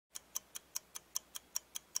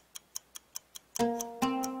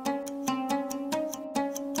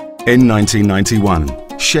In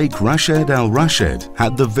 1991, Sheikh Rashid Al Rashid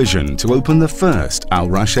had the vision to open the first Al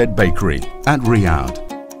Rashid bakery at Riyadh.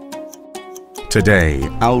 Today,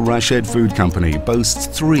 Al Rashid Food Company boasts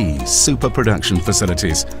 3 super production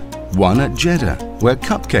facilities, one at Jeddah, where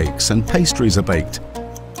cupcakes and pastries are baked,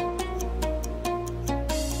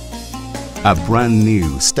 a brand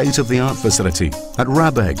new state-of-the-art facility at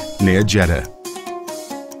Rabeg near Jeddah,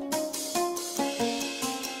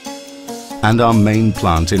 and our main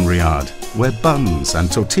plant in Riyadh, where buns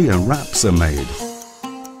and tortilla wraps are made.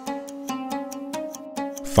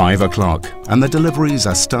 5 o'clock and the deliveries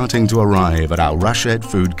are starting to arrive at Al Rashid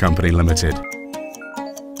Food Company Limited.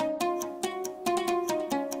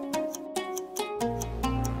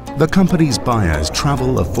 The company's buyers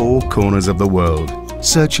travel the 4 corners of the world,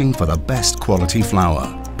 searching for the best quality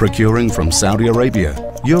flour, procuring from Saudi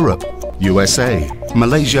Arabia, Europe, USA,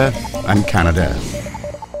 Malaysia and Canada.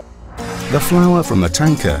 The flour from the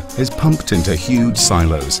tanker is pumped into huge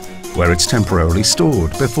silos, where it's temporarily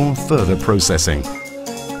stored before further processing.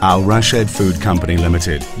 Al Rashid Food Company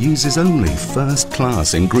Limited uses only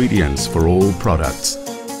first-class ingredients for all products.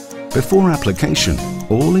 Before application,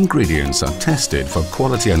 all ingredients are tested for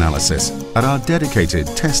quality analysis at our dedicated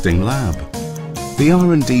testing lab. The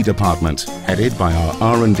R&D department, headed by our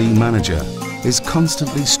R&D manager, is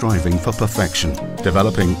constantly striving for perfection,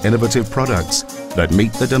 developing innovative products that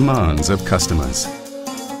meet the demands of customers.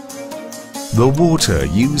 The water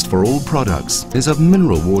used for all products is of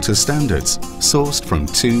mineral water standards, sourced from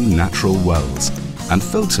 2 natural wells and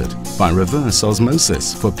filtered by reverse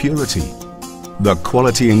osmosis for purity. The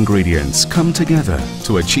quality ingredients come together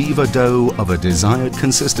to achieve a dough of a desired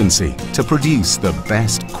consistency to produce the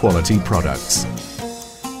best quality products.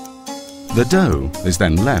 The dough is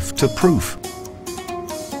then left to proof.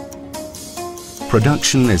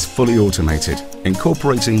 Production is fully automated,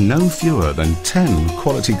 incorporating no fewer than 10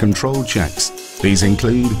 quality control checks. These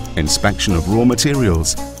include inspection of raw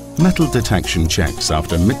materials, metal detection checks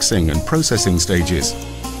after mixing and processing stages,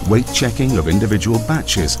 weight checking of individual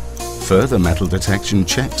batches, further metal detection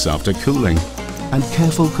checks after cooling, and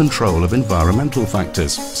careful control of environmental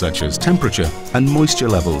factors such as temperature and moisture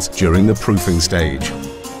levels during the proofing stage.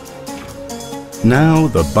 Now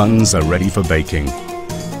the buns are ready for baking.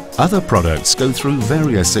 Other products go through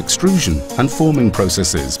various extrusion and forming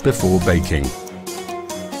processes before baking.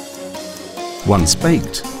 Once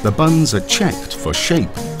baked, the buns are checked for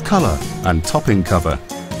shape, color and topping cover.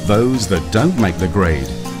 Those that don't make the grade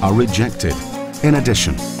are rejected. In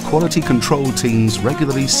addition, quality control teams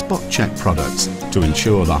regularly spot check products to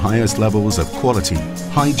ensure the highest levels of quality,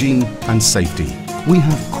 hygiene and safety. We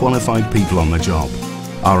have qualified people on the job.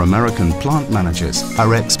 Our American plant managers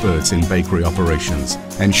are experts in bakery operations,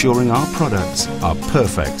 ensuring our products are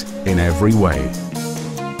perfect in every way.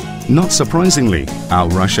 Not surprisingly, Al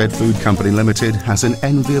Rashid Food Company Limited has an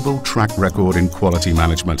enviable track record in quality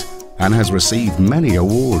management and has received many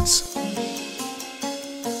awards.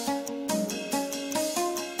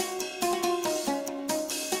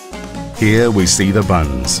 Here we see the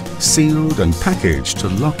buns, sealed and packaged to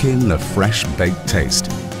lock in the fresh baked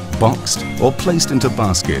taste, boxed or placed into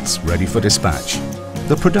baskets ready for dispatch.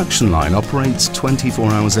 The production line operates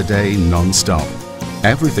 24 hours a day non-stop.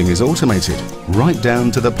 Everything is automated, right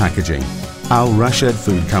down to the packaging. Al Rashid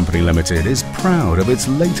Food Company Limited is proud of its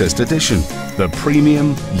latest addition, the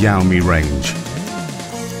premium Yaumi range.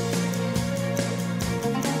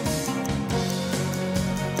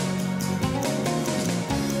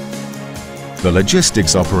 The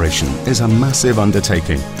logistics operation is a massive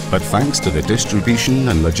undertaking, but thanks to the distribution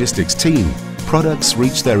and logistics team, products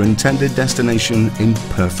reach their intended destination in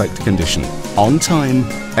perfect condition, on time,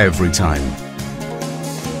 every time.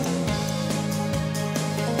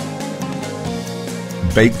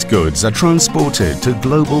 Baked goods are transported to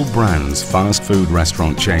global brands fast food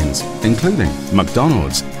restaurant chains, including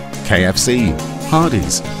McDonald's, KFC,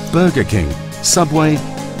 Hardee's, Burger King, Subway,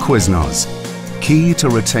 Quiznos. Key to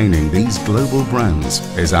retaining these global brands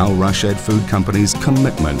is Al Rashid Food Company's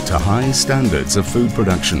commitment to high standards of food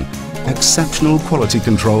production, exceptional quality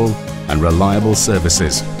control and reliable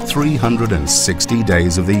services 360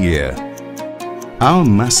 days of the year. Our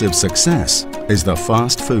massive success is the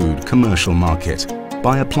fast food commercial market.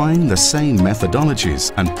 By applying the same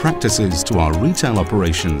methodologies and practices to our retail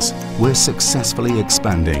operations, we're successfully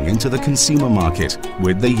expanding into the consumer market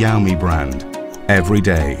with the Yaumi brand. Every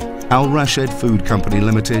day, Al Rashid Food Company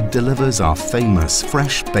Limited delivers our famous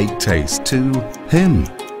fresh baked taste to him,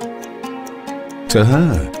 to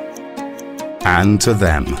her, and to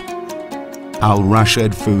them. Al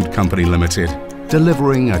Rashid Food Company Limited,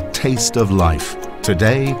 delivering a taste of life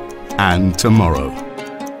today and tomorrow.